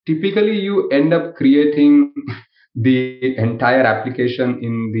typically you end up creating the entire application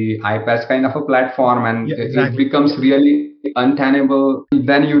in the iPaaS kind of a platform, and Yeah, it exactly. becomes really untenable.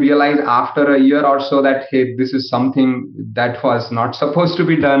 Then you realize after a year or so that, hey, this is something that was not supposed to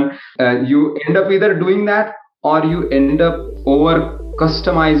be done. You end up either doing that, or you end up over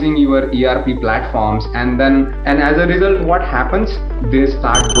customizing your ERP platforms, and as a result, what happens? They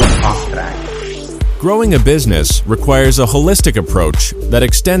start going off track. Growing a business requires a holistic approach that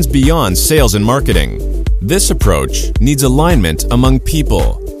extends beyond sales and marketing. This approach needs alignment among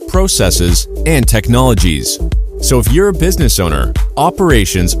people, processes, and technologies. So if you're a business owner,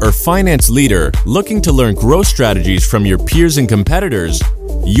 operations, or finance leader looking to learn growth strategies from your peers and competitors,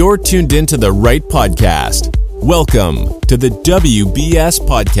 you're tuned into the right podcast. Welcome to the WBS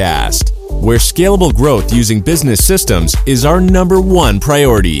Podcast, where scalable growth using business systems is our number one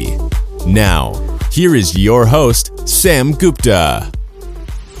priority. Now, here is your host, Sam Gupta.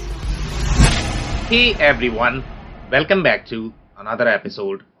 Hey everyone, welcome back to another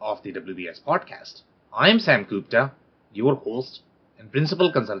episode of the WBS podcast. I am Sam Gupta, your host and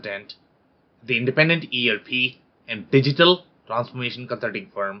principal consultant at the independent ERP and digital transformation consulting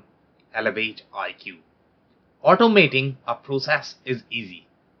firm Elevate IQ. Automating a process is easy,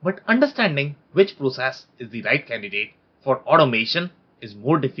 but understanding which process is the right candidate for automation is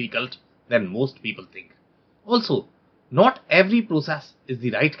more difficult than most people think. Also, not every process is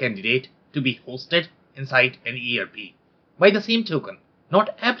the right candidate to be hosted inside an ERP. By the same token,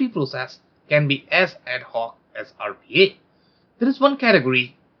 not every process can be as ad hoc as RPA. There is one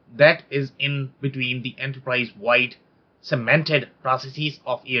category that is in between the enterprise-wide cemented processes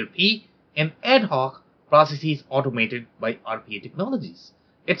of ERP and ad hoc processes automated by RPA technologies.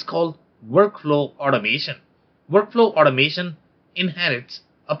 It's called workflow automation. Workflow automation inherits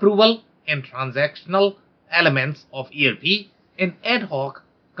approval and transactional elements of ERP and ad hoc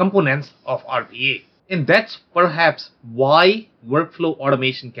components of RPA. And that's perhaps why workflow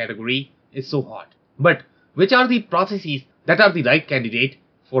automation category is so hot. But which are the processes that are the right candidate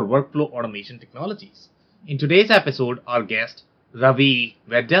for workflow automation technologies? In today's episode, our guest Ravi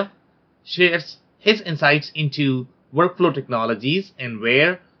Vedda shares his insights into workflow technologies and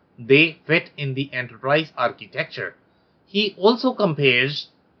where they fit in the enterprise architecture. He also compares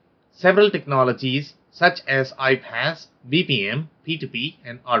several technologies such as iPaaS, BPM, P2P,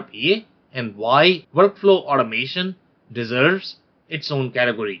 and RPA, and why workflow automation deserves its own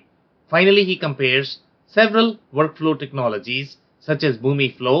category. Finally, he compares several workflow technologies such as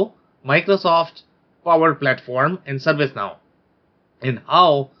BoomyFlow, Microsoft Power Platform, and ServiceNow, and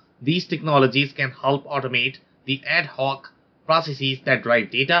how these technologies can help automate the ad hoc processes that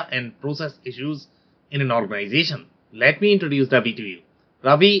drive data and process issues in an organization. Let me introduce Ravi to you.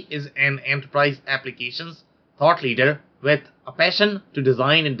 Ravi is an enterprise applications thought leader with a passion to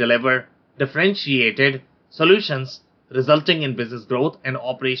design and deliver differentiated solutions resulting in business growth and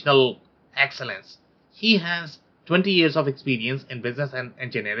operational excellence. He has 20 years of experience in business and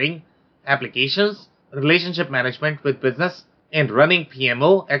engineering, applications, relationship management with business, and running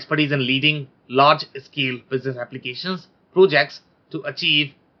PMO, expertise in leading large-scale business applications projects to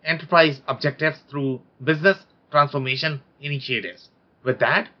achieve enterprise objectives through business transformation initiatives. With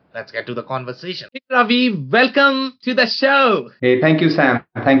that, let's get to the conversation. Hey, Ravi, welcome to the show. Hey, thank you, Sam.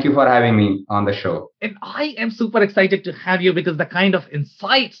 Thank you for having me on the show. And I am super excited to have you because the kind of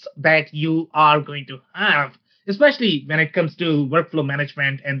insights that you are going to have, especially when it comes to workflow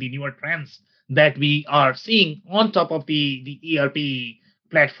management and the newer trends that we are seeing on top of the ERP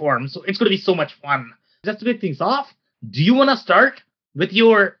platform. So it's going to be so much fun. Just to kick things off, do you want to start with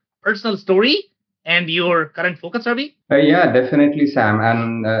your personal story and your current focus, Ravi? Yeah, definitely, Sam.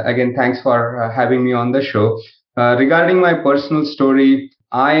 And again, thanks for having me on the show. Regarding my personal story,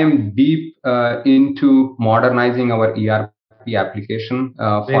 I am deep into modernizing our ERP application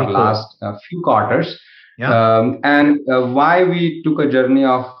for Very last cool. few quarters. Yeah. And why we took a journey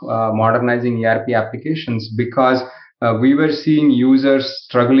of modernizing ERP applications, because we were seeing users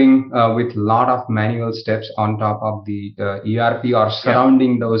struggling with a lot of manual steps on top of the ERP or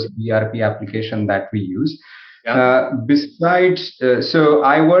surrounding those ERP application that we use. So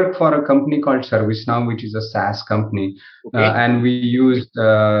I work for a company called ServiceNow, which is a SaaS company, and we use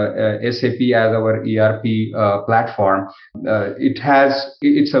SAP as our ERP platform.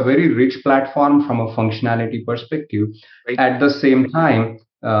 It's a very rich platform from a functionality perspective. Right. At the same time,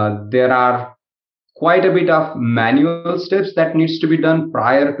 there are quite a bit of manual steps that needs to be done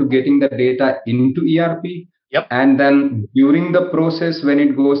prior to getting the data into ERP. And then during the process, when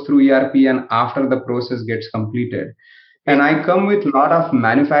it goes through ERP and after the process gets completed. And I come with a lot of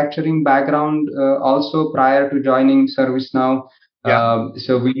manufacturing background also prior to joining ServiceNow.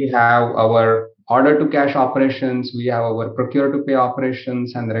 So we have our order to cash operations, we have our procure to pay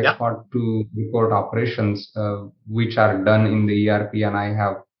operations, and record to report operations, which are done in the ERP. And I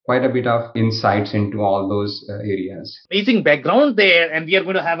have quite a bit of insights into all those areas. Amazing background there, and we are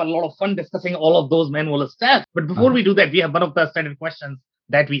going to have a lot of fun discussing all of those manual steps. But before we do that, we have one of the standard questions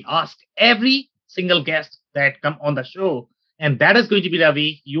that we ask every single guest that come on the show, and that is going to be,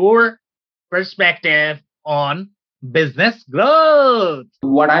 Ravi, your perspective on business growth.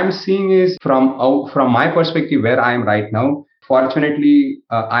 What I'm seeing is from my perspective, where I am right now. Fortunately,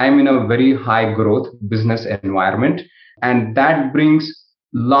 I am in a very high growth business environment, and that brings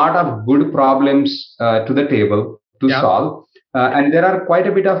lot of good problems to the table to solve. And there are quite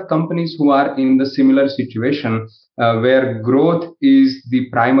a bit of companies who are in the similar situation where growth is the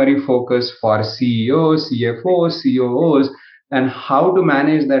primary focus for CEOs, CFOs, COOs, and how to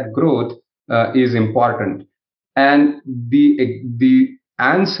manage that growth is important. And the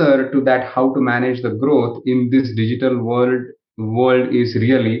answer to that, how to manage the growth in this digital world is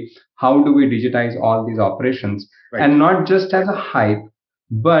really how do we digitize all these operations, and not just as a hype,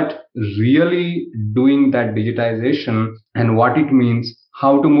 but really doing that digitization and what it means,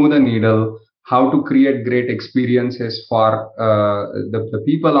 how to move the needle, how to create great experiences for the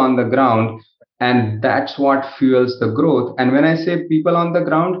people on the ground. And that's what fuels the growth. And when I say people on the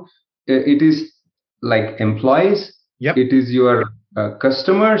ground, it is like employees, it is your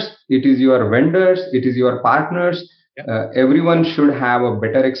customers, it is your vendors, it is your partners. Everyone should have a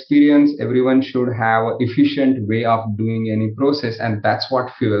better experience. Everyone should have an efficient way of doing any process, and that's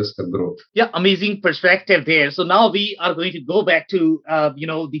what fuels the growth. Yeah, amazing perspective there. So now we are going to go back to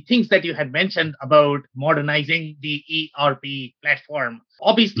the things that you had mentioned about modernizing the ERP platform.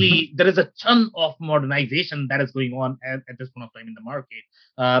 Obviously, there is a ton of modernization that is going on at this point of time in the market.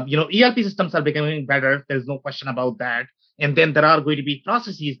 ERP systems are becoming better. There's no question about that. And then there are going to be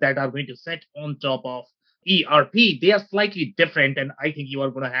processes that are going to sit on top of ERP. They are slightly different, and I think you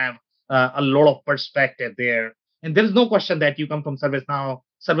are going to have a lot of perspective there. And there is no question that you come from ServiceNow.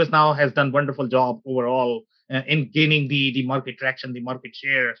 ServiceNow has done a wonderful job overall in gaining the market traction, the market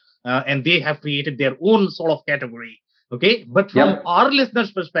share, and they have created their own sort of category. Okay, but from our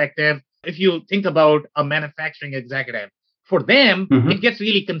listeners' perspective, if you think about a manufacturing executive, for them, it gets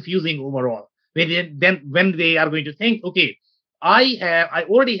really confusing overall. When they are going to think, okay, I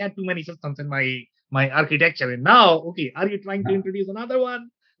already had too many systems in my architecture, and now, okay, are you trying to introduce another one?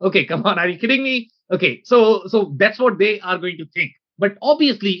 Okay, come on, are you kidding me? Okay, so that's what they are going to think. But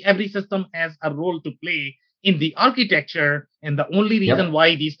obviously, every system has a role to play in the architecture, and the only reason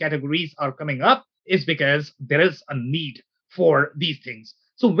why these categories are coming up is because there is a need for these things.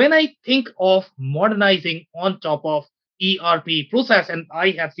 So when I think of modernizing on top of ERP process, and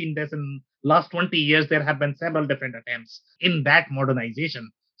I have seen this in last 20 years, there have been several different attempts in that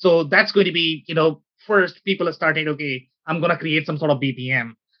modernization. So that's going to be, first people are starting, okay, I'm going to create some sort of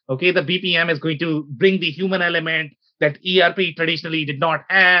BPM. Okay, the BPM is going to bring the human element that ERP traditionally did not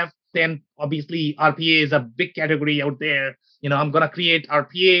have. Then obviously RPA is a big category out there. I'm going to create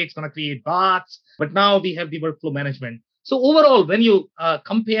RPA, it's going to create bots, but now we have the workflow management. So overall, when you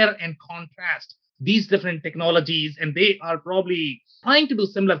compare and contrast these different technologies, and they are probably trying to do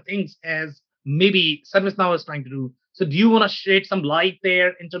similar things as maybe ServiceNow is trying to do. So do you want to shed some light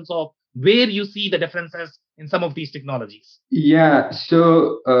there in terms of where you see the differences in some of these technologies? Yeah,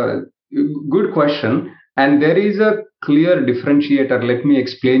 so good question. And there is a clear differentiator. Let me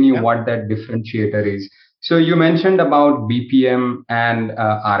explain you what that differentiator is. So you mentioned about BPM and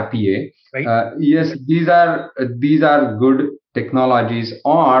RPA. Right. Yes, these are good technologies.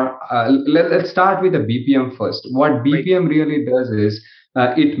 Or let's start with the BPM first. What BPM really does is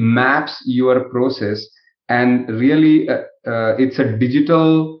it maps your process, and really it's a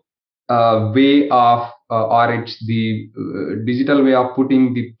digital way of or it's the digital way of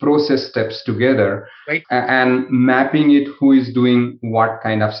putting the process steps together, and mapping it who is doing what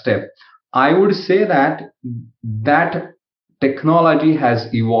kind of step. I would say that technology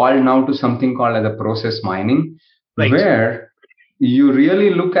has evolved now to something called as a process mining, where you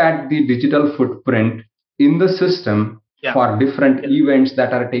really look at the digital footprint in the system for different events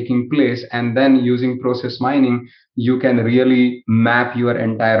that are taking place, and then using process mining, you can really map your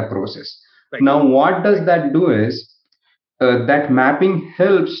entire process. Now, what does that do is that mapping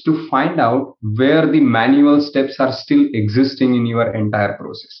helps to find out where the manual steps are still existing in your entire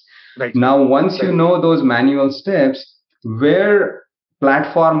process. Now, once you know those manual steps, where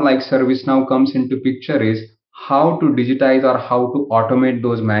platform like ServiceNow comes into picture is how to digitize or how to automate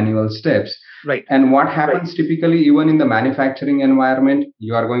those manual steps. Right. And what happens typically, even in the manufacturing environment,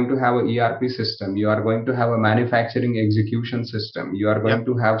 you are going to have a ERP system, you are going to have a manufacturing execution system, you are going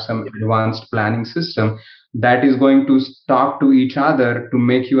to have some advanced planning system that is going to talk to each other to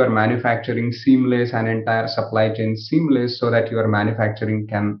make your manufacturing seamless and entire supply chain seamless so that your manufacturing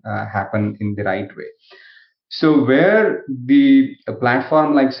can happen in the right way. So where the a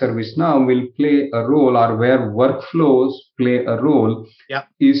platform like ServiceNow will play a role, or where workflows play a role,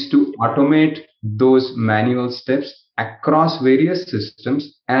 is to automate those manual steps across various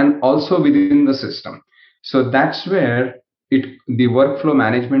systems and also within the system. So that's where the workflow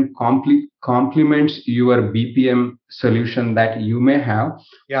management complements your BPM solution that you may have,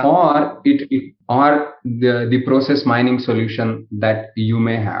 or the process mining solution that you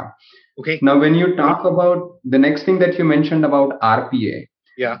may have. Okay. Now, when you talk about the next thing that you mentioned about RPA,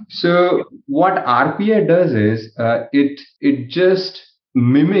 so what RPA does is it just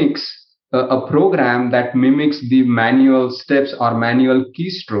mimics a program that mimics the manual steps or manual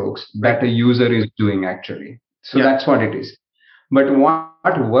keystrokes that a user is doing actually. So that's what it is. But what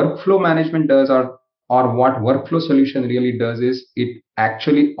workflow management does, or what workflow solution really does, is it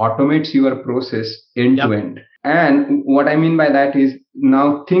actually automates your process end to end. And what I mean by that is,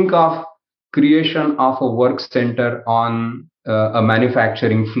 now think of creation of a work center on a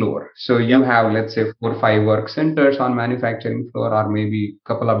manufacturing floor. So you have, let's say, 4 or 5 work centers on manufacturing floor, or maybe a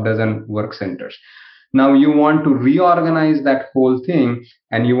couple of dozen work centers. Now you want to reorganize that whole thing,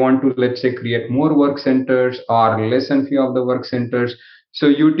 and you want to, let's say, create more work centers or lessen few of the work centers. So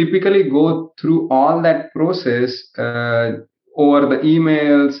you typically go through all that process over the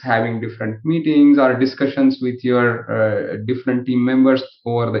emails, having different meetings or discussions with your different team members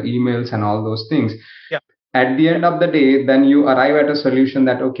over the emails and all those things. At the end of the day, then you arrive at a solution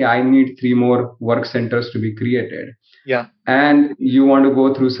that, okay, I need 3 more work centers to be created. And you want to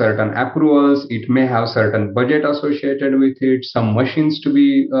go through certain approvals. It may have certain budget associated with it, some machines to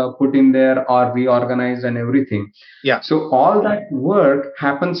be put in there or reorganized and everything. So all that work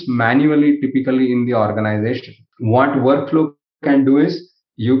happens manually, typically in the organization. What workflow can do is,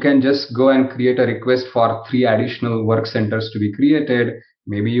 you can just go and create a request for 3 additional work centers to be created.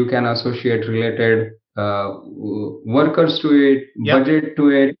 Maybe you can associate related workers to it, budget to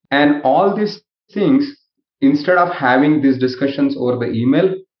it, and all these things. Instead of having these discussions over the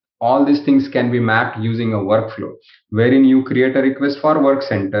email, all these things can be mapped using a workflow, wherein you create a request for work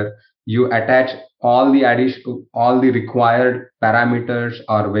center, you attach all the required parameters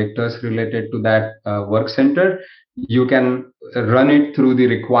or vectors related to that work center. You can run it through the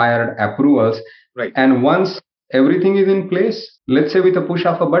required approvals. And once everything is in place, let's say with a push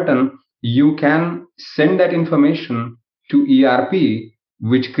of a button, you can send that information to ERP,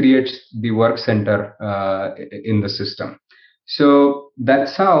 which creates the work center in the system. So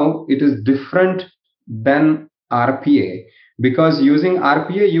that's how it is different than RPA, because using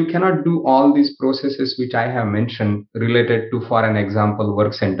RPA, you cannot do all these processes which I have mentioned related to, for an example,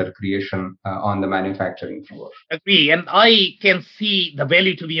 work center creation on the manufacturing floor. Agree. And I can see the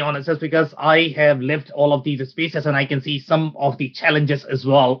value, to be honest, just because I have lived all of these spaces, and I can see some of the challenges as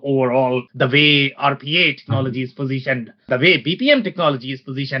well overall, the way RPA technology is positioned, the way BPM technology is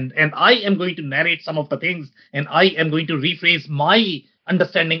positioned. And I am going to narrate some of the things, and I am going to rephrase my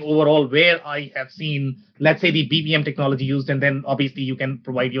understanding overall where I have seen, let's say, the BPM technology used, and then obviously you can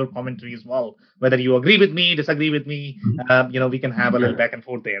provide your commentary as well, whether you agree with me, disagree with me. We can have a little back and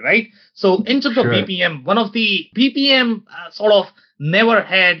forth there, right? So in terms of BPM, one of the BPM sort of never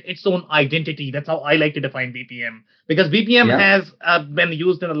had its own identity. That's how I like to define BPM, because BPM has been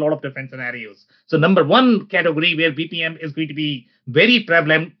used in a lot of different scenarios. So number one category where BPM is going to be very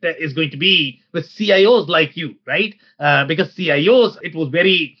prevalent is going to be with CIOs like you, right? Because CIOs,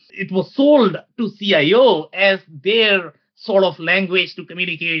 it was sold to CIO as their sort of language to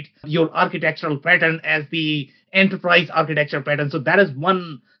communicate your architectural pattern as the enterprise architecture pattern. So that is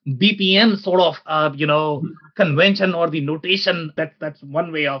one BPM sort of, convention or the notation. That's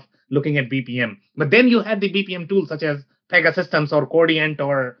one way of looking at BPM. But then you had the BPM tools such as Pegasystems or Cordient,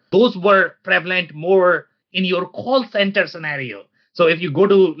 or those were prevalent more in your call center scenario. So if you go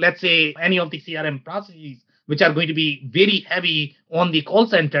to, let's say, any of the CRM processes, which are going to be very heavy on the call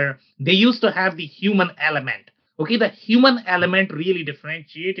center, they used to have the human element. Okay, the human element really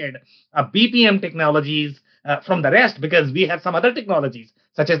differentiated BPM technologies from the rest, because we have some other technologies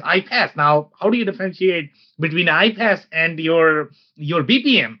such as iPaaS. Now, how do you differentiate between iPaaS and your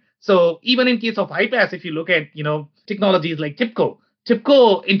BPM? So even in case of iPaaS, if you look at technologies like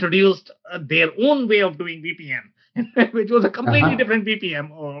TIBCO introduced their own way of doing BPM, which was a completely different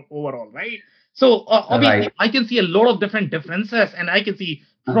BPM overall, right? So obviously, I can see a lot of different differences, and I can see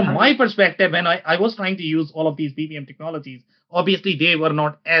from my perspective, when I was trying to use all of these BPM technologies, obviously they were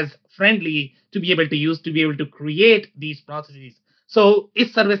not as friendly to be able to use to be able to create these processes. So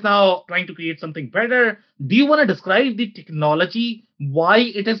is ServiceNow trying to create something better? Do you want to describe the technology, why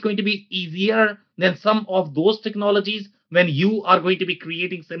it is going to be easier than some of those technologies when you are going to be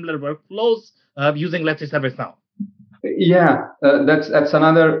creating similar workflows using, let's say, ServiceNow? Yeah, that's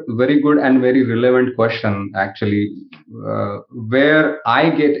another very good and very relevant question, actually, where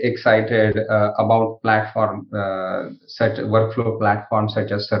I get excited about platform such workflow platforms such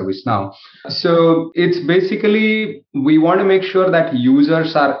as ServiceNow. So it's basically we want to make sure that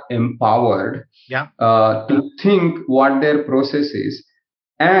users are empowered Yeah. to think what their process is,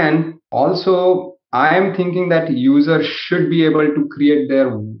 and also I am thinking that users should be able to create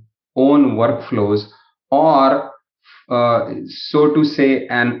their own workflows, or so to say,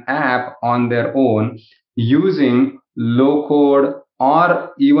 an app on their own using low code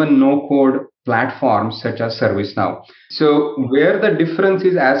or even no code platforms such as ServiceNow. So, where the difference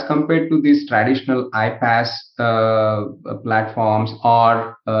is as compared to these traditional iPaaS platforms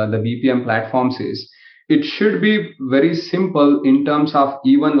or the BPM platforms is, it should be very simple in terms of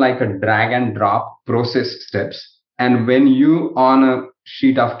even like a drag and drop process steps. And when you on a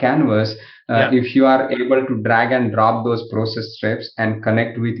sheet of canvas, if you are able to drag and drop those process steps and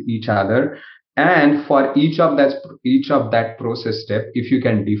connect with each other, and for each of that process step, if you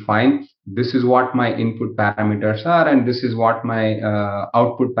can define this is what my input parameters are and this is what my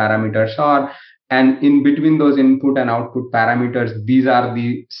output parameters are, and in between those input and output parameters, these are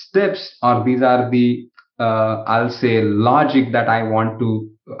the steps, or these are the I'll say logic that I want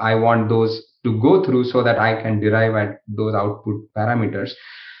those to go through so that I can derive at those output parameters,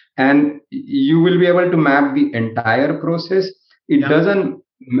 and you will be able to map the entire process. It doesn't,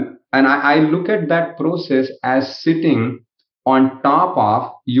 and I look at that process as sitting on top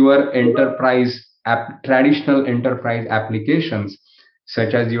of your traditional enterprise applications,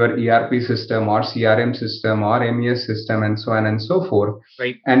 such as your ERP system or CRM system or MES system, and so on and so forth.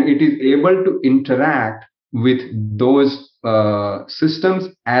 Right. And it is able to interact with those systems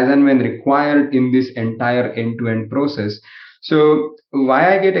as and when required in this entire end-to-end process. So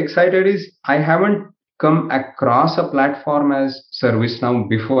why I get excited is I haven't come across a platform as ServiceNow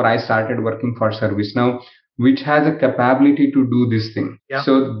before I started working for ServiceNow, which has a capability to do this thing. Yeah.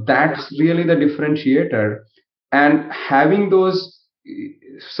 So that's really the differentiator. And having those,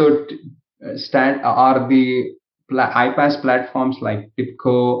 stand are the iPaaS platforms like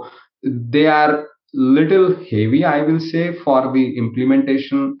TIBCO, they are little heavy, I will say, for the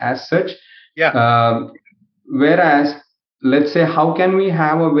implementation as such. Yeah. Whereas, let's say, how can we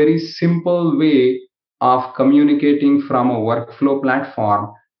have a very simple way of communicating from a workflow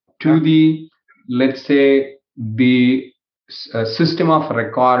platform to the, let's say, the system of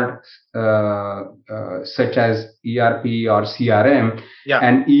record such as ERP or CRM,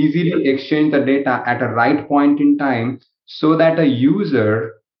 and easily exchange the data at a right point in time so that a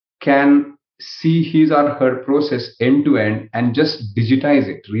user can see his or her process end to end and just digitize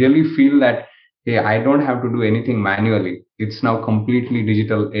it, really feel that, hey, I don't have to do anything manually. It's now completely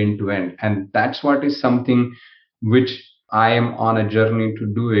digital end to end. And that's what is something which I am on a journey to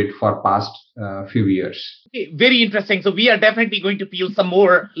do it for past few years. Okay, very interesting. So we are definitely going to peel some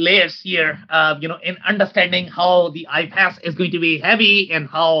more layers here, in understanding how the iPaaS is going to be heavy and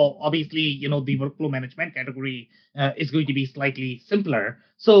how obviously, the workflow management category is going to be slightly simpler.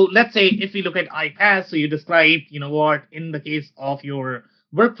 So let's say if we look at iPaaS, so you described, what in the case of your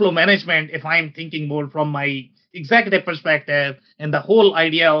workflow management, if I'm thinking more from my executive perspective, and the whole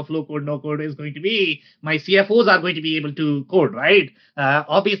idea of low code, no code is going to be my CFOs are going to be able to code, right?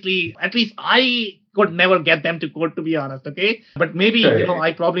 Obviously, at least I could never get them to code, to be honest. Okay. But maybe,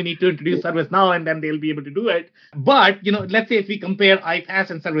 I probably need to introduce ServiceNow and then they'll be able to do it. But, let's say if we compare iPaaS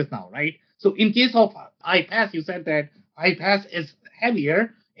and ServiceNow, right? So in case of iPaaS, you said that iPaaS is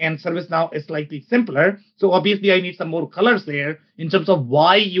heavier and ServiceNow is slightly simpler. So obviously I need some more colors there in terms of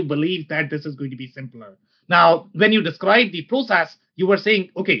why you believe that this is going to be simpler. Now, when you describe the process, you were saying,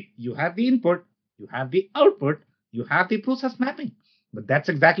 okay, you have the input, you have the output, you have the process mapping. But that's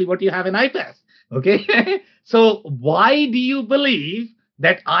exactly what you have in iPaaS. Okay. So why do you believe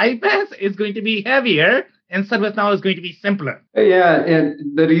that iPaaS is going to be heavier and ServiceNow is going to be simpler? Yeah.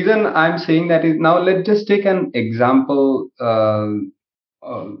 The reason I'm saying that is, now let's just take an example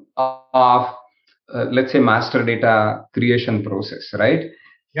of, let's say, master data creation process, right?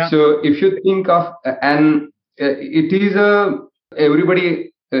 Yeah. So if you think of, and it is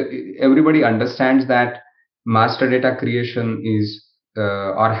everybody understands that master data creation is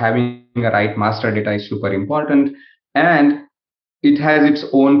or having a right master data is super important, and it has its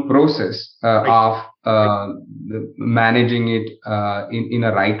own process Right. of managing it in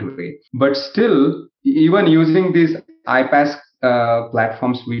a right way. But still, even using these iPaaS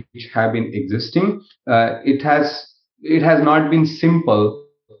platforms which have been existing, it has not been simple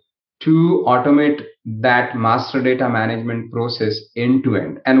to automate that master data management process end to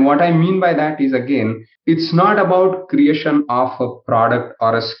end. And what I mean by that is, again, it's not about creation of a product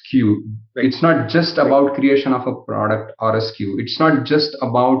or a SKU. Right. It's not just about creation of a product or a SKU. It's not just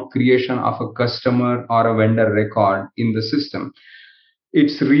about creation of a customer or a vendor record in the system.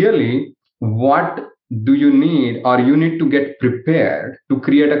 It's really what do you need, or you need to get prepared to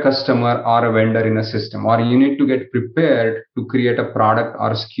create a customer or a vendor in a system, or you need to get prepared to create a product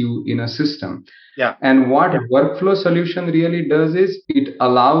or SKU in a system. Yeah. And what workflow solution really does is it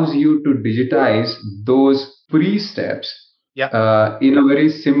allows you to digitize those pre-steps Yeah. in a very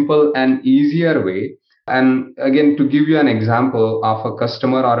simple and easier way. And again, to give you an example of a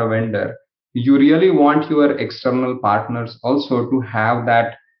customer or a vendor, you really want your external partners also to have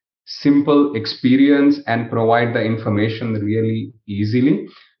that simple experience and provide the information really easily.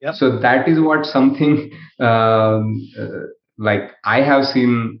 Yep. So that is what something like I have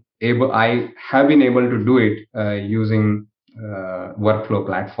been able to do it using workflow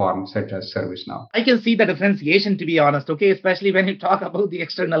platforms such as ServiceNow. I can see the differentiation, to be honest, okay, especially when you talk about the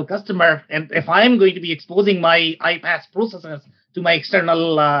external customer. And if I'm going to be exposing my iPaaS processes to my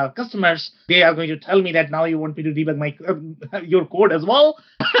external customers, they are going to tell me that now you want me to debug my your code as well,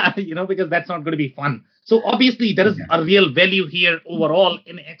 because that's not going to be fun. So obviously there is a real value here overall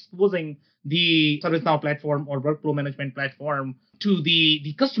in exposing the ServiceNow platform or workflow management platform to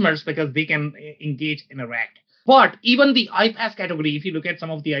the customers, because they can engage, interact. But even the iPaaS category, if you look at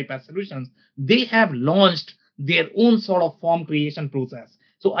some of the iPaaS solutions, they have launched their own sort of form creation process.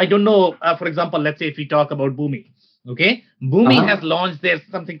 So I don't know, for example, let's say if we talk about Boomi, okay? Boomi has launched their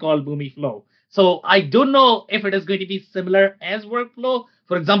something called Boomi Flow. So I don't know if it is going to be similar as workflow.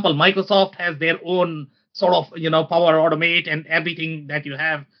 For example, Microsoft has their own sort of, Power Automate and everything that you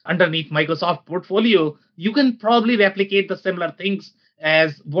have underneath Microsoft portfolio. You can probably replicate the similar things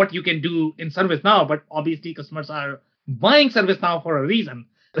as what you can do in ServiceNow, but obviously customers are buying ServiceNow for a reason.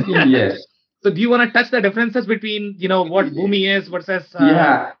 Yes. So do you want to touch the differences between, what Boomi is versus So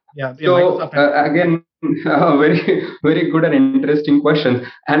again, very, very good and interesting questions.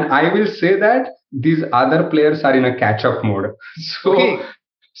 And I will say that these other players are in a catch-up mode. So Okay.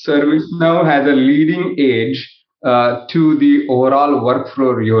 ServiceNow has a leading edge to the overall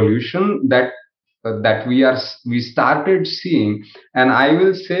workflow revolution that we started seeing. And I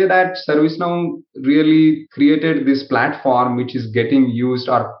will say that ServiceNow really created this platform which is getting used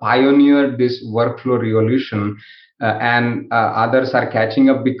or pioneered this workflow revolution, and others are catching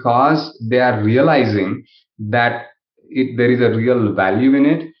up because they are realizing that there is a real value in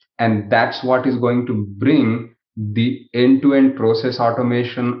it, and that's what is going to bring the end-to-end process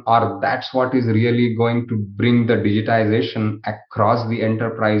automation, or that's what is really going to bring the digitization across the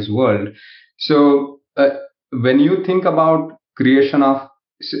enterprise world. So when you think about creation of,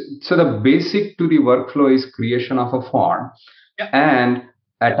 so the basic to the workflow is creation of a form, and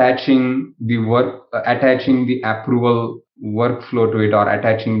attaching the approval workflow to it, or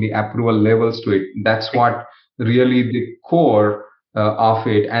attaching the approval levels to it. That's what really the core of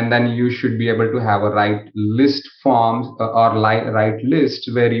it. And then you should be able to have a right list forms or right list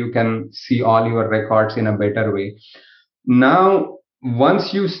where you can see all your records in a better way. Now,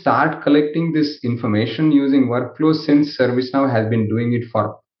 once you start collecting this information using workflows, since ServiceNow has been doing it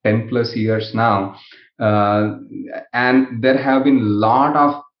for 10 plus years now, and there have been a lot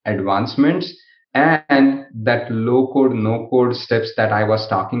of advancements, and that low code, no code steps that I was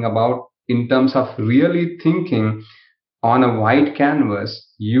talking about, in terms of really thinking on a white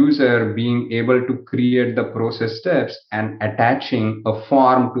canvas, user being able to create the process steps and attaching a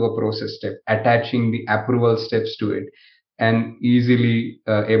form to a process step, attaching the approval steps to it, and easily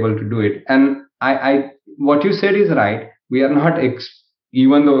able to do it. And what you said is right. We are not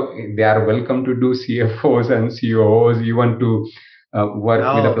even though they are welcome to do CFOs and COOs, even to work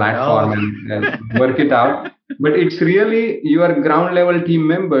with a platform and work it out. But it's really your ground level team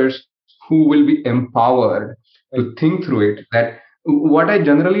members who will be empowered to think through it. That what I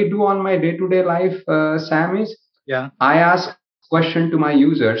generally do on my day-to-day life, Sam, is I ask question to my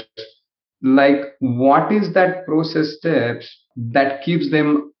users, like, what is that process steps that keeps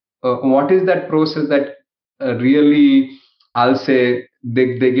them, what is that process that really, I'll say,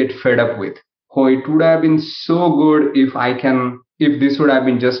 they get fed up with? Oh, it would have been so good if this would have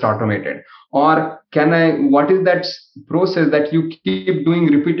been just automated. Or what is that process that you keep doing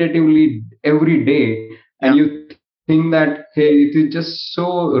repetitively every day, and you think that, hey, it is just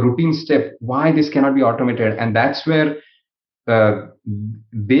so routine step. Why this cannot be automated? And that's where uh,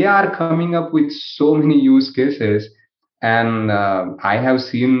 they are coming up with so many use cases. And I have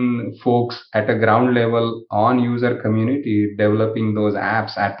seen folks at a ground level on user community developing those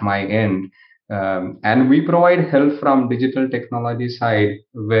apps at my end. And we provide help from digital technology side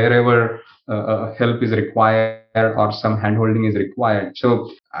wherever help is required or some handholding is required. So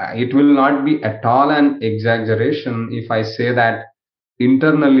it will not be at all an exaggeration if I say that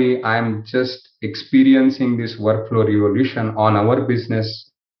internally I'm just experiencing this workflow revolution on our business,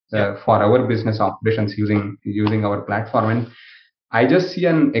 Yeah. for our business operations using our platform. And I just see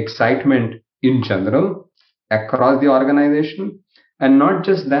an excitement in general across the organization. And not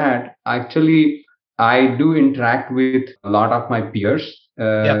just that, actually, I do interact with a lot of my peers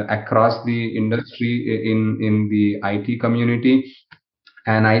Yeah. across the industry in the IT community.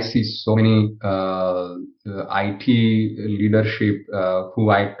 And I see so many IT leadership who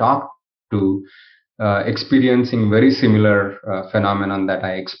I talk to experiencing very similar phenomenon that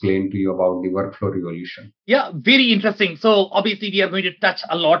I explained to you about the workflow revolution. Yeah, very interesting. So obviously we are going to touch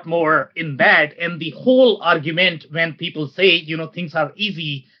a lot more in that. And the whole argument when people say, things are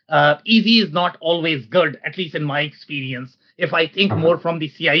easy, easy is not always good, at least in my experience. If I think more from the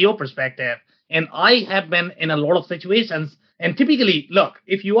CIO perspective, and I have been in a lot of situations, and typically, look,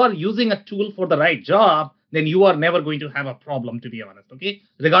 if you are using a tool for the right job, then you are never going to have a problem, to be honest, okay?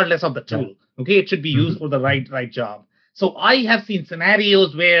 Regardless of the tool, okay? It should be used for the right job. So I have seen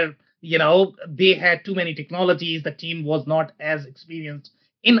scenarios where they had too many technologies. The team was not as experienced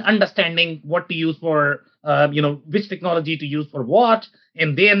in understanding what to use for, which technology to use for what.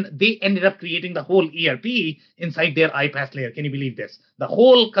 And then they ended up creating the whole ERP inside their iPaaS layer. Can you believe this? The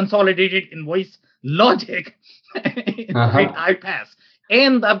whole consolidated invoice logic inside iPaaS.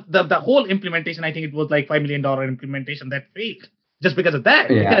 And the whole implementation, I think it was like $5 million implementation that failed just because of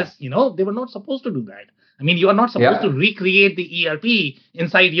that. Yeah. Because, they were not supposed to do that. I mean, you are not supposed to recreate the ERP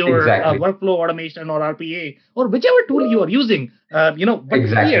inside your workflow automation or RPA or whichever tool you are using. But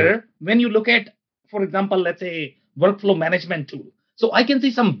here, when you look at, for example, let's say workflow management tool, so I can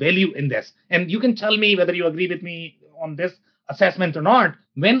see some value in this. And you can tell me whether you agree with me on this assessment or not.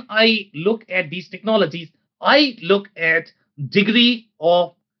 When I look at these technologies, I look at degree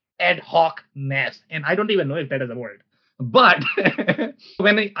of ad hocness. And I don't even know if that is a word. But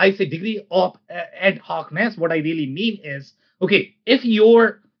when I say degree of ad hocness, what I really mean is, okay, if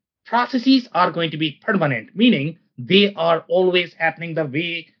your processes are going to be permanent, meaning they are always happening the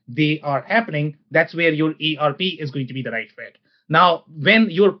way they are happening, that's where your ERP is going to be the right fit. Now, when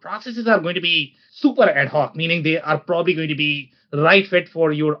your processes are going to be super ad hoc, meaning they are probably going to be right fit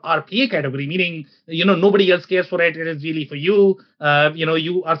for your RPA category, meaning, nobody else cares for it. It is really for you.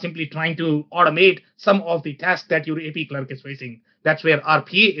 You are simply trying to automate some of the tasks that your AP clerk is facing. That's where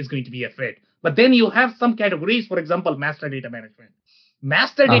RPA is going to be a fit. But then you have some categories, for example, master data management.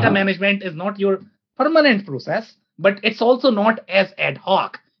 Master data management is not your permanent process, but it's also not as ad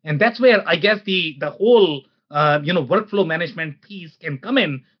hoc. And that's where I guess the whole workflow management piece can come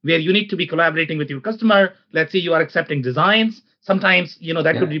in, where you need to be collaborating with your customer. Let's say you are accepting designs. Sometimes,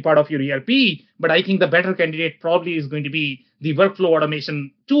 that could be part of your ERP, but I think the better candidate probably is going to be the workflow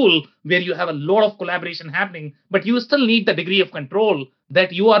automation tool, where you have a lot of collaboration happening, but you still need the degree of control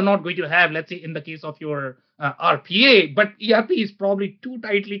that you are not going to have, let's say, in the case of your RPA, but ERP is probably too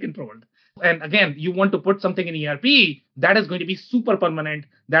tightly controlled. And again, you want to put something in ERP that is going to be super permanent,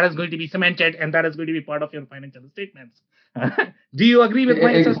 that is going to be cemented, and that is going to be part of your financial statements. Do you agree with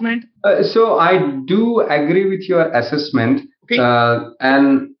my assessment? So I do agree with your assessment. Okay.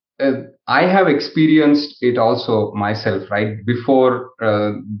 And I have experienced it also myself, right? Before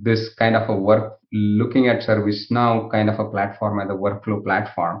this kind of a work, looking at ServiceNow kind of a platform as a workflow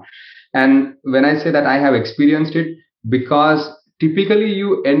platform. And when I say that I have experienced it, because typically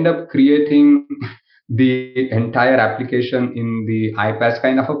you end up creating the entire application in the iPaaS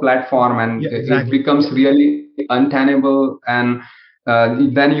kind of a platform, and it becomes really untenable. And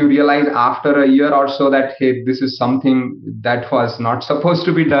then you realize after a year or so that, hey, this is something that was not supposed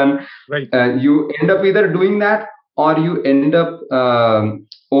to be done. Right. You end up either doing that, or you end up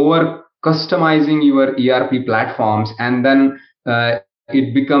over customizing your ERP platforms, and then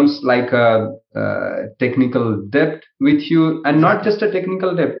it becomes like a technical debt with you, and not just a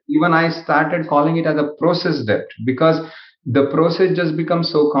technical debt. Even I started calling it as a process debt, because the process just becomes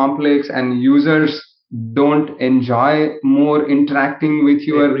so complex and users don't enjoy more interacting with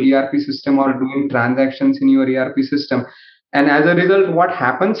your ERP system or doing transactions in your ERP system. And as a result, what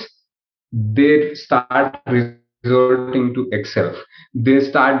happens? They start resorting to Excel. They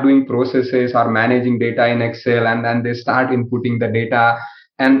start doing processes or managing data in Excel, and then they start inputting the data,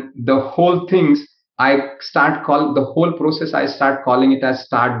 and the whole things the whole process, I start calling it as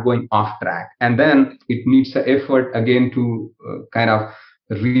start going off track. And then it needs the effort again to kind of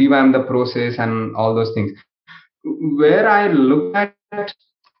revamp the process and all those things. Where I look at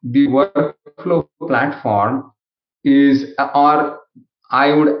the workflow platform is, or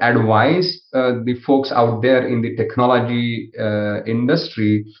I would advise the folks out there in the technology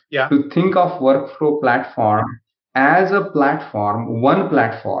industry to think of workflow platform as a platform, one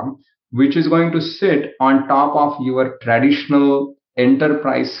platform, which is going to sit on top of your traditional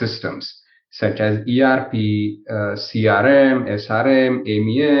enterprise systems such as ERP, CRM, SRM,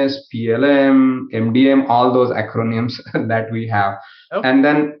 MES, PLM, MDM, all those acronyms that we have. Okay. And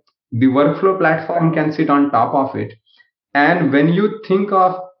then the workflow platform can sit on top of it. And when you think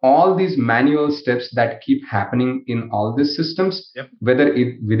of all these manual steps that keep happening in all these systems, whether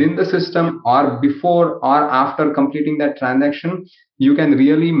it within the system or before or after completing that transaction, you can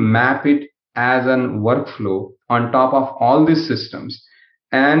really map it as a workflow on top of all these systems.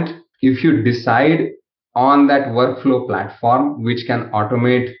 And if you decide on that workflow platform, which can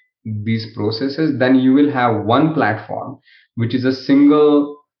automate these processes, then you will have one platform, which is a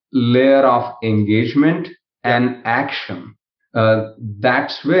single layer of engagement and action.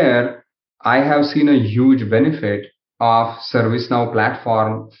 That's where I have seen a huge benefit of ServiceNow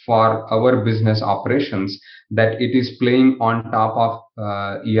platform for our business operations, that it is playing on top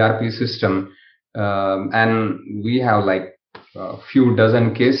of ERP system. And we have like a few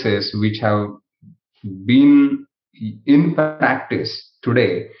dozen cases which have been in practice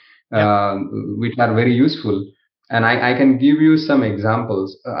today, which are very useful. And I can give you some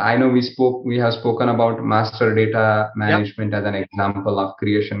examples. I know we have spoken about master data management as an example of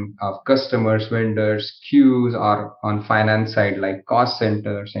creation of customers, vendors, queues, or on finance side like cost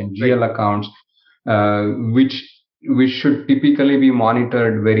centers and GL accounts, which should typically be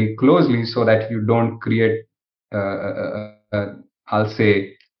monitored very closely so that you don't create, I'll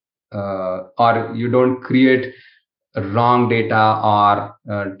say, or you don't create wrong data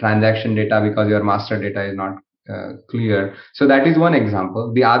or transaction data because your master data is not clear. So that is one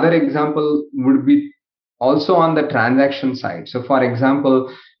example. The other example would be also on the transaction side. So for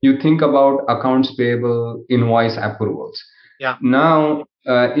example, you think about accounts payable invoice approvals. Now,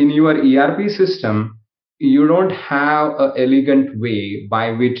 in your ERP system, you don't have an elegant way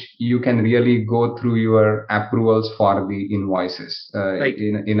by which you can really go through your approvals for the invoices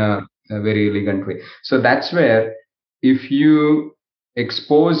in a very elegant way. So that's where, if you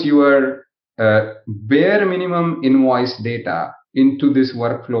expose your bare minimum invoice data into this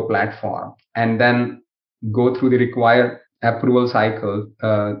workflow platform and then go through the required approval cycle,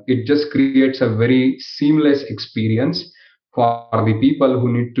 it just creates a very seamless experience for the people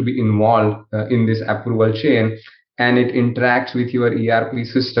who need to be involved in this approval chain, and it interacts with your ERP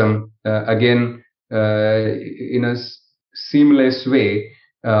system again in a seamless way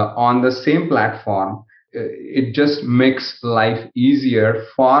on the same platform. It just makes life easier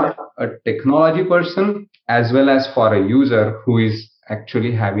for a technology person as well as for a user who is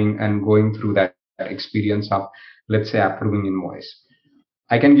actually having and going through that experience of, let's say, approving invoice.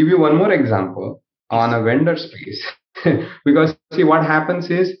 I can give you one more example on a vendor space. Because see, what happens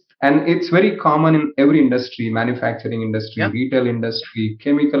is, and it's very common in every industry, manufacturing industry, retail industry,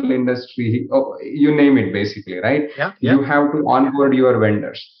 chemical industry, you name it basically, right? You have to onboard your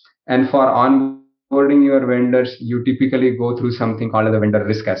vendors. And for onboarding your vendors, you typically go through something called the vendor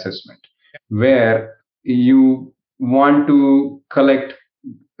risk assessment, where you want to collect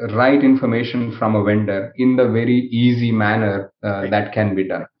right information from a vendor in the very easy manner that can be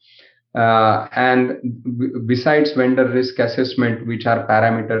done. And besides vendor risk assessment, which are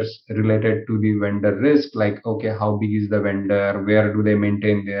parameters related to the vendor risk, like, okay, how big is the vendor, where do they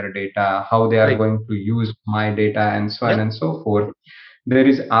maintain their data, how they are going to use my data, and so on and so forth. There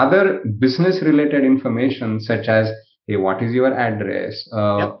is other business related information such as, hey, what is your address,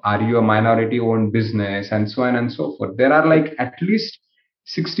 are you a minority owned business, and so on and so forth. There are like at least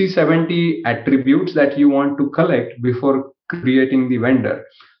 60-70 attributes that you want to collect before creating the vendor.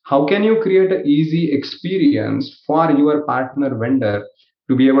 How can you create an easy experience for your partner vendor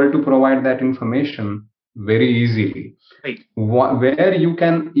to be able to provide that information very easily? Where you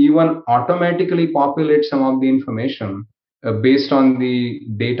can even automatically populate some of the information based on the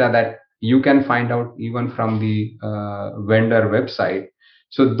data that you can find out even from the vendor website.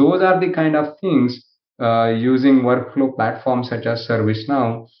 So those are the kind of things using workflow platforms such as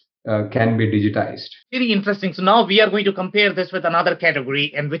ServiceNow can be digitized. Very interesting. So now we are going to compare this with another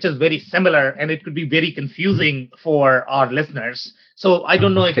category, and which is very similar, and it could be very confusing for our listeners. So I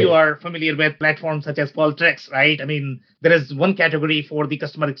don't know if you are familiar with platforms such as Qualtrics, right? I mean, there is one category for the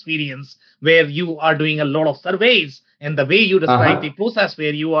customer experience where you are doing a lot of surveys, and the way you describe the process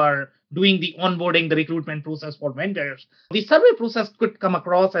where you are doing the onboarding, the recruitment process for vendors, the survey process could come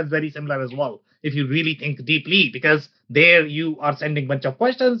across as very similar as well if you really think deeply, because there you are sending a bunch of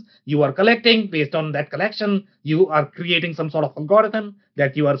questions, you are collecting. Based on that collection, you are creating some sort of algorithm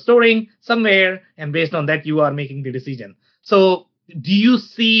that you are storing somewhere, and based on that, you are making the decision. So do you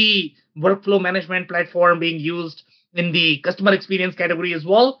see workflow management platform being used in the customer experience category as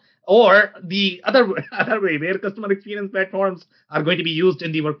well, or the other way, where customer experience platforms are going to be used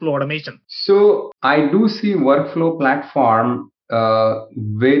in the workflow automation? So I do see workflow platform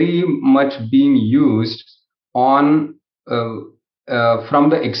very much being used on from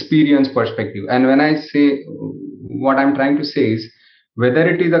the experience perspective. And when I say, what I'm trying to say is, whether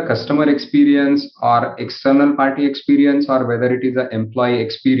it is a customer experience or external party experience, or whether it is an employee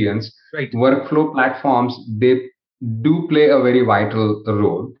experience, right, workflow platforms, they do play a very vital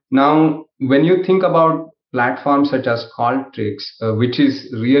role. Now, when you think about platforms such as Qualtrics,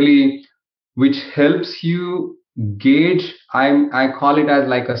 which helps you gauge, I call it as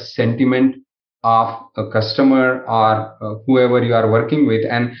like a sentiment of a customer or whoever you are working with,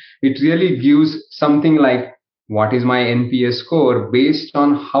 and it really gives something like, what is my NPS score based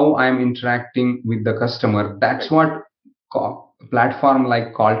on how I'm interacting with the customer. That's what platform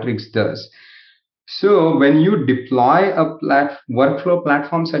like Qualtrics does. So when you deploy a workflow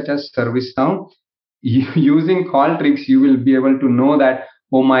platform such as ServiceNow, using Qualtrics, you will be able to know that,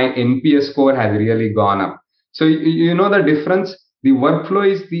 oh, my NPS score has really gone up. So you know the difference. The workflow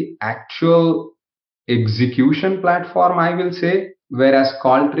is the actual execution platform, I will say, whereas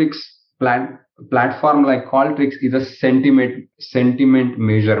Qualtrics platform like Qualtrics is a sentiment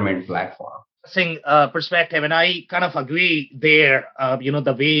measurement platform. Perspective, and I kind of agree there.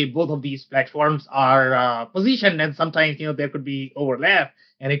 The way both of these platforms are positioned, and sometimes there could be overlap,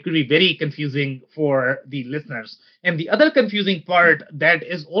 and it could be very confusing for the listeners. And the other confusing part that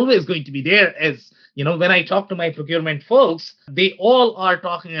is always going to be there is, when I talk to my procurement folks, they all are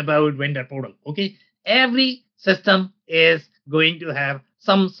talking about vendor portal. Okay, every system is going to have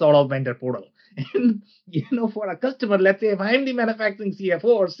some sort of vendor portal. And for a customer, let's say if I'm the manufacturing CFO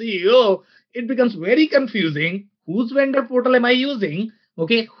or CEO, it becomes very confusing. Whose vendor portal am I using?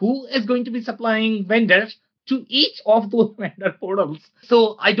 Okay, who is going to be supplying vendors to each of those vendor portals?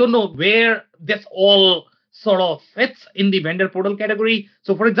 So I don't know where this all sort of fits in the vendor portal category.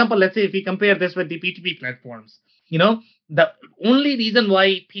 So for example, let's say if we compare this with the P2P platforms, the only reason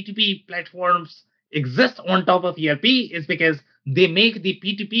why P2P platforms exist on top of ERP is because they make the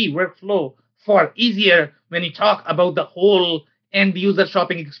P2P workflow far easier when you talk about the whole end user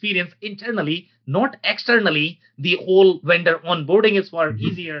shopping experience internally, not externally. The whole vendor onboarding is far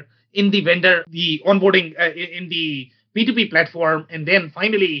easier in the onboarding in the P2P platform. And then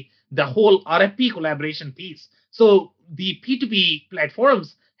finally, the whole RFP collaboration piece. So the P2P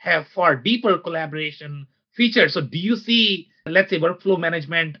platforms have far deeper collaboration features. So do you see, let's say, workflow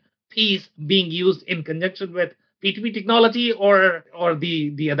management piece being used in conjunction with P2P technology, or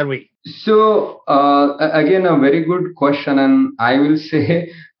the other way? So again, a very good question, and I will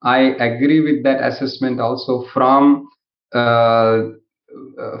say I agree with that assessment also from the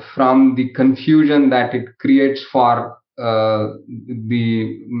confusion that it creates for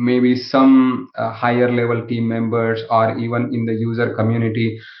the maybe some higher level team members or even in the user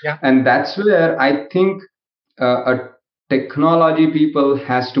community. Yeah. And that's where I think a technology people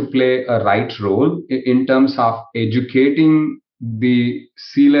has to play a right role in terms of educating the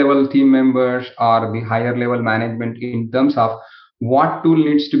C-level team members or the higher level management in terms of what tool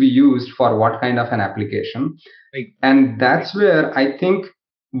needs to be used for what kind of an application. Right. And that's where I think,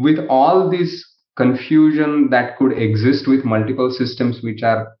 with all this confusion that could exist with multiple systems which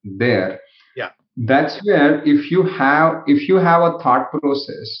are there, yeah, that's where if you have a thought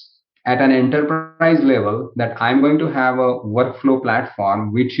process at an enterprise level that I'm going to have a workflow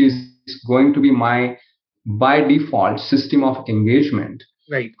platform which is going to be my by default system of engagement,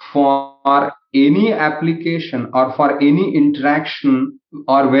 right, for any application or for any interaction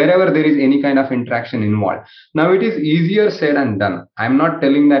or wherever there is any kind of interaction involved. Now it is easier said and done. I'm not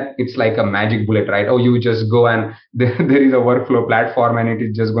telling that it's like a magic bullet, right? Oh, you just go and there is a workflow platform and it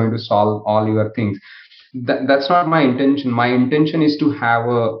is just going to solve all your things. That's not my intention. My intention is to have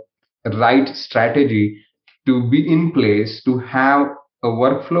a right strategy to be in place, to have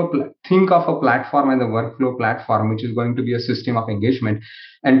a think of a platform as a workflow platform, which is going to be a system of engagement,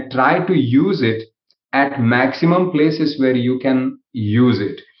 and try to use it at maximum places where you can use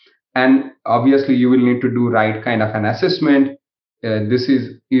it. And obviously you will need to do right kind of an assessment. This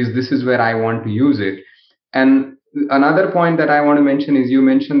is where I want to use it. And another point that I want to mention is, you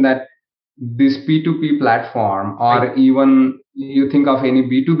mentioned that this P2P platform, or Right. even you think of any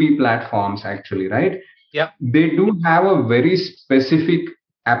B2B platforms actually, right? Yeah. They do have a very specific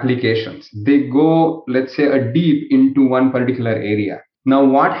applications. They go, let's say, a deep into one particular area. Now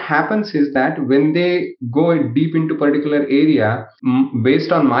what happens is that when they go deep into particular area,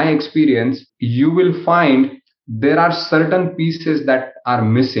 based on my experience, you will find there are certain pieces that are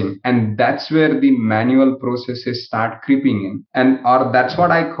missing, and that's where the manual processes start creeping in, and or that's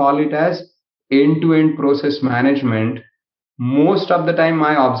what I call it as end to end process management. Most of the time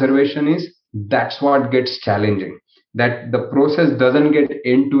my observation is that's what gets challenging, that the process doesn't get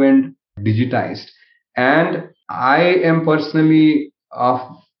end to end digitized. And I am personally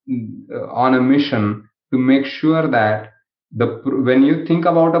on a mission to make sure that when you think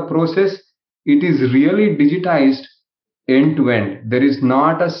about a process, it is really digitized end to end. There is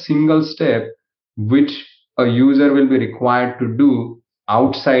not a single step which a user will be required to do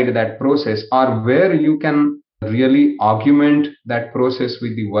outside that process, or where you can really augment that process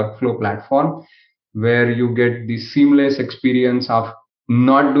with the workflow platform, where you get the seamless experience of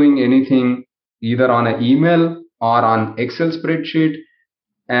not doing anything either on an email or on Excel spreadsheet,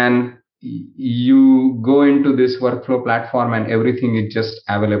 and you go into this workflow platform and everything is just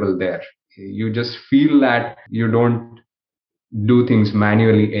available there. You just feel that you don't do things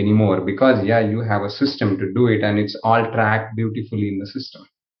manually anymore, because yeah, you have a system to do it and it's all tracked beautifully in the system.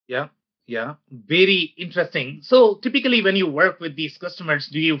 Yeah. Yeah. Very interesting. So typically when you work with these customers,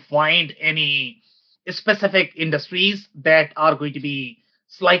 do you find any specific industries that are going to be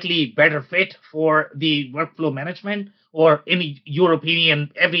slightly better fit for the workflow management? Or in your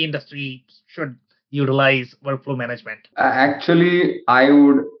opinion, every industry should utilize workflow management? Actually, I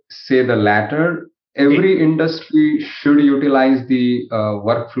would say the latter. Okay. Every industry should utilize the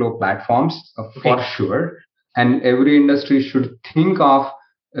workflow platforms for Okay. sure, and every industry should think of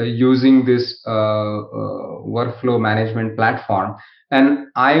using this workflow management platform. And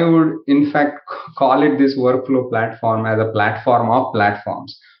I would, in fact, call it this workflow platform as a platform of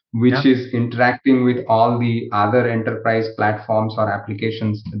platforms, which Yeah. is interacting with all the other enterprise platforms or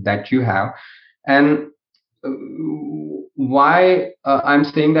applications that you have. And uh, why I'm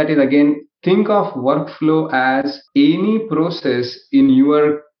saying that is, again, think of workflow as any process in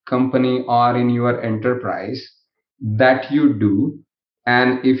your company or in your enterprise that you do.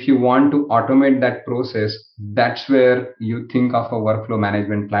 And if you want to automate that process, that's where you think of a workflow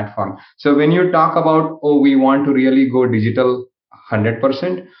management platform. So when you talk about, oh, we want to really go digital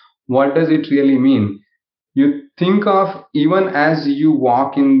 100%, what does it really mean? You think of, even as you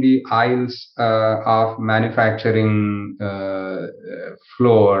walk in the aisles of manufacturing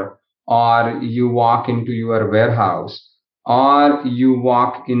floor, or you walk into your warehouse, or you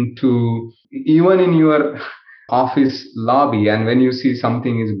walk into even in your office lobby, and when you see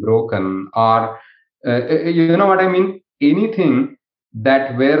something is broken, or you know what I mean, anything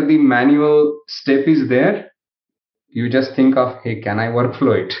that where the manual step is there, you just think of, hey, can I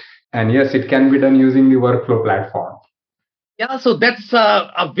workflow it? And yes, it can be done using the workflow platform. Yeah, so that's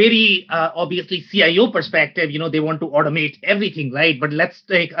a very obviously CIO perspective. They want to automate everything, right? But let's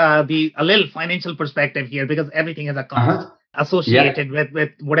take the a little financial perspective here, because everything has a cost Uh-huh. Yeah. associated with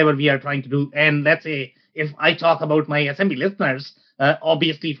whatever we are trying to do. And let's say if I talk about my SMB listeners,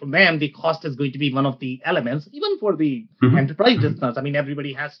 obviously for them the cost is going to be one of the elements. Even for the Mhm. enterprise Mhm. listeners, I mean,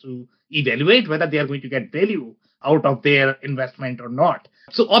 everybody has to evaluate whether they are going to get value out of their investment or not.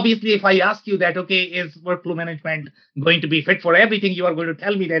 So obviously, if I ask you that, okay, is workflow management going to be fit for everything, you are going to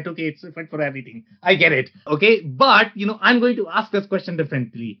tell me that, okay, it's fit for everything. I get it. Okay. But, I'm going to ask this question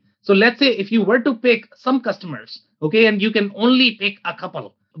differently. So let's say if you were to pick some customers, okay, and you can only pick a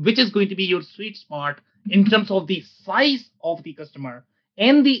couple, which is going to be your sweet spot in terms of the size of the customer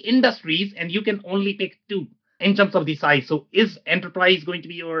and the industries, and you can only pick two in terms of the size. So is enterprise going to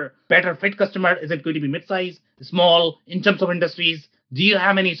be your better fit customer? Is it going to be mid-size, small in terms of industries? Do you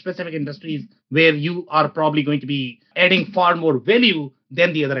have any specific industries where you are probably going to be adding far more value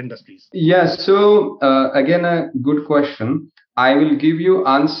than the other industries? Yeah. So again, a good question. I will give you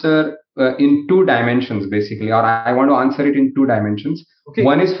answer in two dimensions, basically, or I want to answer it in two dimensions. Okay.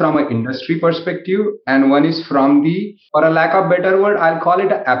 One is from an industry perspective, and one is from the, for a lack of better word, I'll call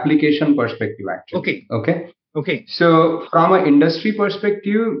it an application perspective, actually. Okay. Okay. Okay. So from an industry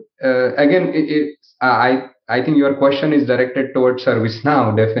perspective, again, I I think your question is directed towards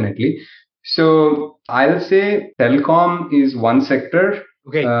ServiceNow, definitely. So I'll say telecom is one sector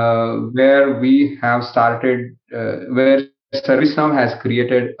Okay. where we have started, where ServiceNow has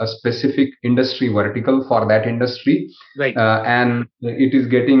created a specific industry vertical for that industry, Right. and it is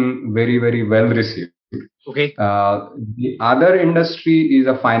getting very, very well received. Okay. The other industry is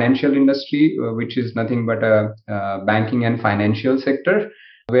a financial industry, which is nothing but a banking and financial sector,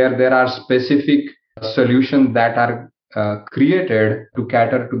 where there are specific solutions that are created to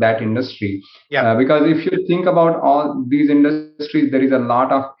cater to that industry. Yeah. Because if you think about all these industries, there is a lot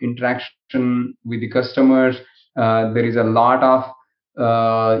of interaction with the customers. There is a lot of,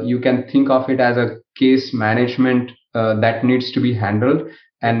 you can think of it as a case management that needs to be handled.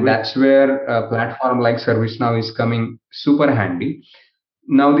 And Agree. that's where a platform like ServiceNow is coming super handy.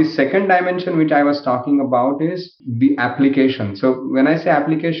 Now, the second dimension which I was talking about is the application. So when I say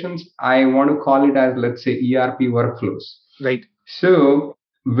applications, I want to call it as, let's say, ERP workflows. Right. So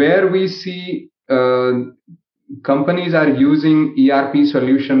where we see companies are using ERP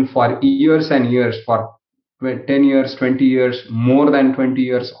solution for years and years, for 10 years, 20 years, more than 20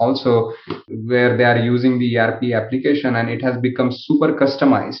 years also, where they are using the ERP application and it has become super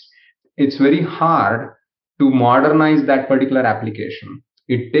customized. It's very hard to modernize that particular application.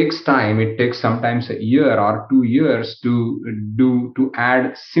 It takes time. It takes sometimes a year or 2 years to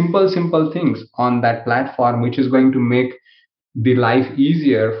add simple things on that platform, which is going to make the life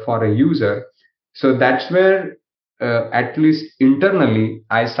easier for a user. So that's where, at least internally,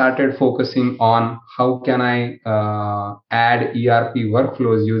 I started focusing on how can I add ERP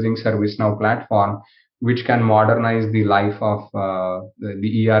workflows using ServiceNow platform, which can modernize the life of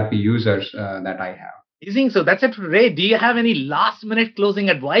the ERP users that I have. Amazing. So that's it for today. Do you have any last minute closing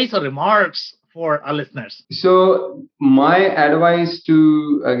advice or remarks for our listeners? So my advice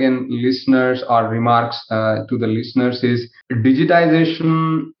to, again, listeners, or remarks to the listeners is,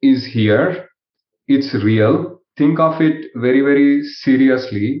 digitization is here. It's real. Think of it very, very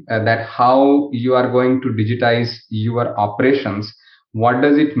seriously, that how you are going to digitize your operations. What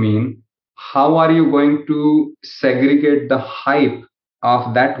does it mean? How are you going to segregate the hype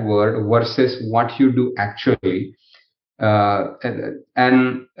of that word versus what you do actually?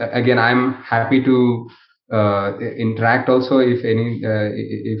 And again, I'm happy to interact also. If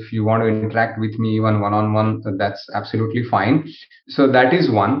you want to interact with me even one on one, that's absolutely fine. So that is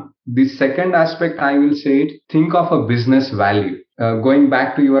one. The second aspect, I will say it, think of a business value. Going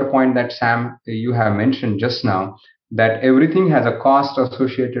back to your point that Sam, you have mentioned just now, that everything has a cost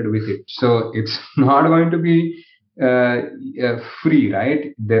associated with it. So it's not going to be free,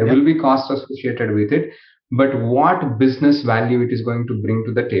 right? There Yep. will be cost associated with it, but what business value it is going to bring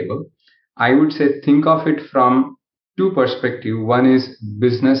to the table. I would say think of it from two perspectives. One is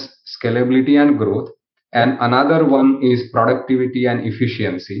business scalability and growth, and another one is productivity and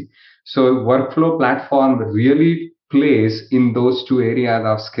efficiency. So workflow platform really plays in those two areas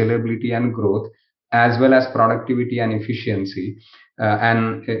of scalability and growth, as well as productivity and efficiency.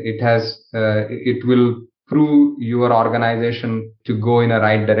 And it will prove your organization to go in a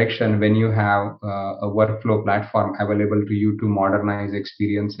right direction when you have a workflow platform available to you to modernize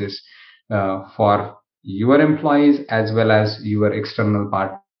experiences for your employees as well as your external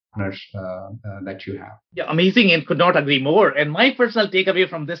partners that you have. Yeah, amazing, and could not agree more. And my personal takeaway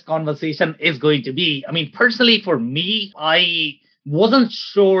from this conversation is going to be, I mean, personally for me, I wasn't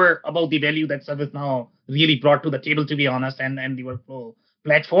sure about the value that ServiceNow really brought to the table, to be honest, and the workflow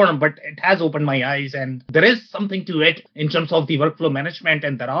platform, but it has opened my eyes, and there is something to it in terms of the workflow management,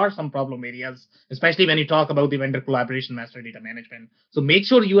 and there are some problem areas, especially when you talk about the vendor collaboration, master data management. So make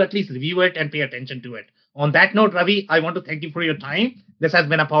sure you at least review it and pay attention to it. On that note, Ravi, I want to thank you for your time. This has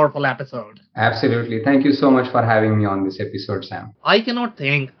been a powerful episode. Absolutely. Thank you so much for having me on this episode, Sam. I cannot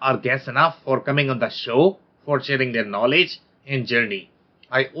thank our guests enough for coming on the show, for sharing their knowledge and journey.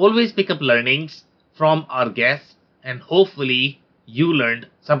 I always pick up learnings from our guests, and hopefully you learned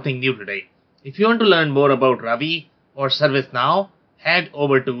something new today. If you want to learn more about Ravi or ServiceNow, head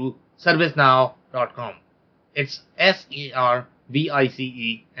over to servicenow.com. It's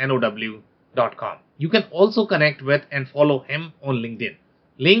Servicenow.com. You can also connect with and follow him on LinkedIn.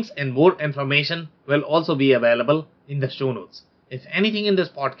 Links and more information will also be available in the show notes. If anything in this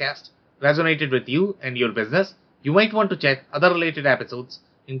podcast resonated with you and your business, you might want to check other related episodes,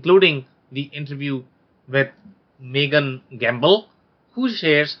 including the interview with Megan Gamble, who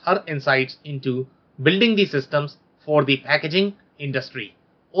shares her insights into building the systems for the packaging industry.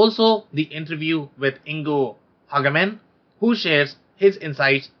 Also, the interview with Ingo Hagemann, who shares his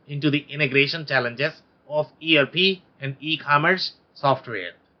insights into the integration challenges of ERP and e-commerce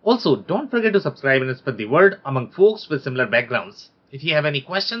software. Also, don't forget to subscribe and spread the word among folks with similar backgrounds. If you have any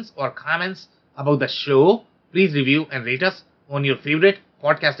questions or comments about the show, please review and rate us on your favorite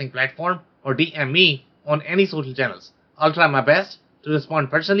podcasting platform or DM me on any social channels. I'll try my best to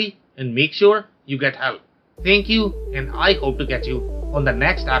respond personally and make sure you get help. Thank you, and I hope to catch you on the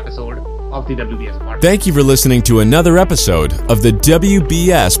next episode of the WBS Podcast. Thank you for listening to another episode of the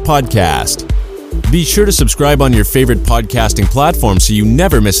WBS Podcast. Be sure to subscribe on your favorite podcasting platform so you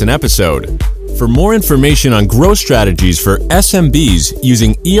never miss an episode. For more information on growth strategies for SMBs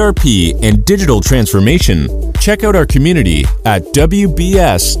using ERP and digital transformation, check out our community at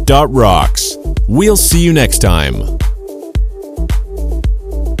WBS.rocks. We'll see you next time.